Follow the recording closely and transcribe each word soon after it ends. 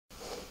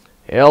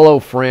Hello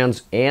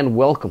friends, and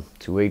welcome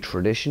to a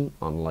tradition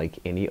unlike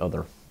any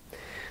other.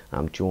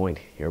 I'm joined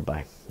here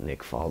by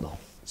Nick Faldo.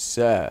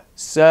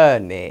 Sir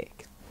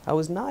Nick. I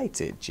was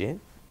knighted, Jin.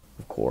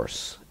 Of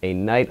course, a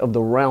knight of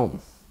the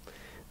realm,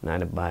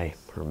 knighted by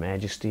Her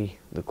Majesty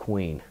the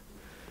Queen,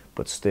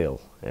 but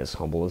still as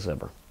humble as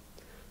ever,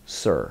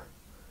 Sir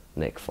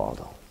Nick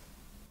Faldo.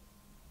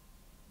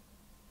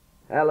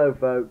 Hello,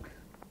 folks.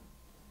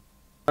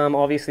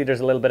 Obviously, there's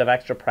a little bit of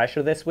extra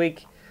pressure this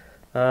week,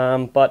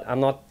 but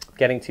I'm not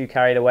getting too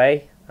carried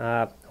away.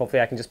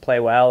 Hopefully, I can just play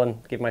well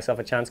and give myself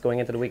a chance going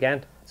into the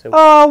weekend.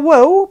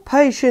 Well,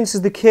 patience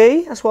is the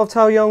key. That's what I've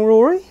told young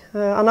Rory.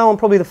 I know I'm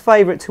probably the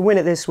favourite to win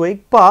it this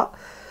week, but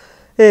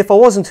if I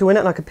wasn't to win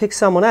it and I could pick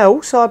someone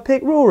else, I'd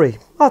pick Rory.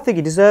 I think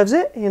he deserves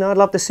it. You know, I'd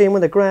love to see him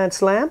win the Grand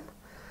Slam.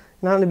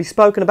 You know, to be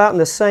spoken about in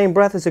the same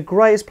breath as the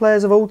greatest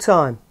players of all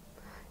time.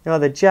 You know,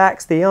 the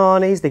Jacks, the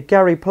Arnies, the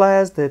Gary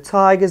players, the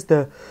Tigers,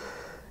 the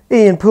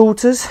Ian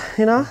Poulters,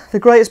 you know, the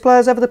greatest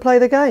players ever to play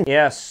the game.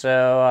 Yeah,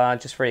 so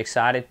just very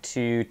excited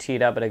to tee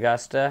it up at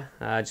Augusta.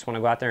 I just want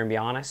to go out there and be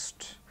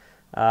honest,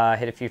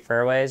 hit a few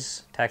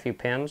fairways, tag a few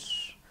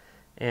pins,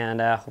 and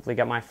hopefully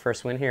get my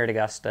first win here at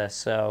Augusta.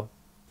 So,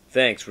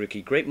 Thanks,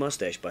 Rickie. Great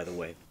mustache, by the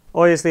way.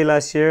 Obviously,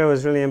 last year it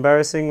was really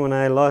embarrassing when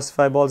I lost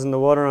 5 balls in the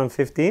water on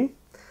 15.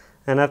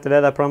 And after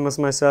that, I promised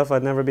myself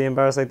I'd never be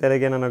embarrassed like that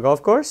again on a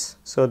golf course.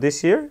 So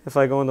this year, if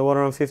I go in the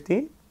water on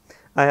 15,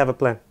 I have a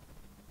plan.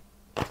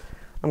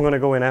 I'm going to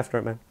go in after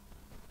it, man.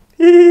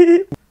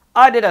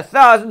 I did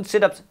 1,000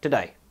 sit-ups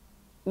today.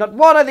 Not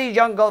one of these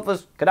young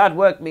golfers could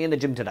outwork me in the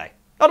gym today.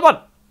 Not one.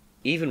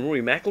 Even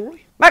Rory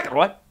McIlroy?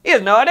 McIlroy, he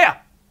has no idea.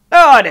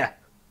 No idea.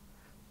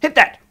 Hit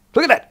that.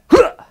 Look at that.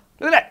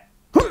 Look at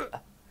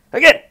that.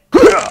 Again.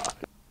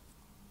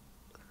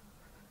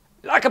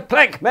 Like a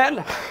plank,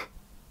 man.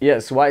 Yeah,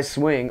 so I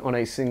swing on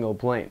a single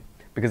plane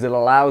because it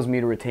allows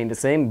me to retain the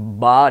same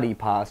body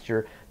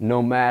posture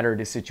no matter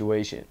the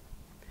situation.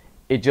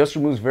 It just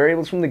removes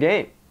variables from the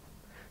game,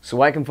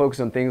 so I can focus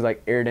on things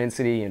like air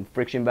density and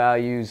friction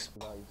values.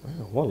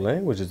 What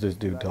language is this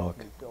dude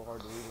talking?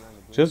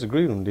 Just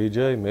agree with him,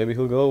 DJ. Maybe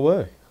he'll go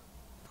away.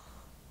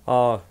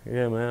 Oh,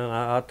 yeah, man,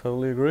 I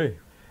totally agree.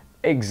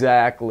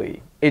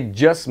 Exactly. It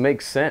just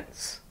makes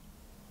sense.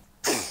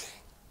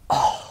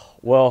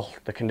 well,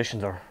 the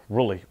conditions are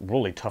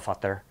really tough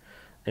out there,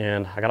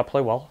 and I got to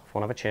play well if I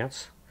want to have a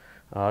chance.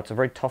 It's a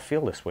very tough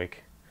field this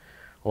week.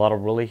 A lot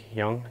of really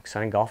young,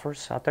 exciting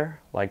golfers out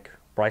there, like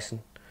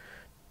Bryson,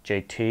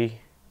 JT,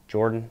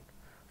 Jordan,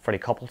 Freddie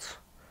Couples.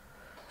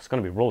 It's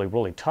going to be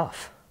really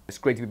tough. It's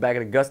great to be back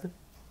at Augusta.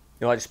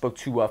 You know, I just spoke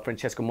to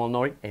Francesco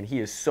Molinari, and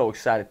he is so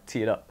excited to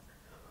tee it up.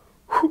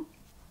 Whew.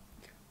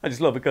 I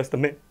just love Augusta,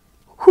 man.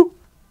 Whew.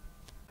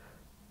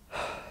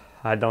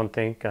 I don't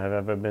think I've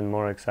ever been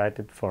more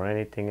excited for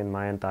anything in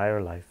my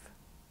entire life.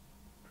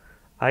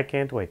 I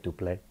can't wait to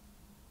play.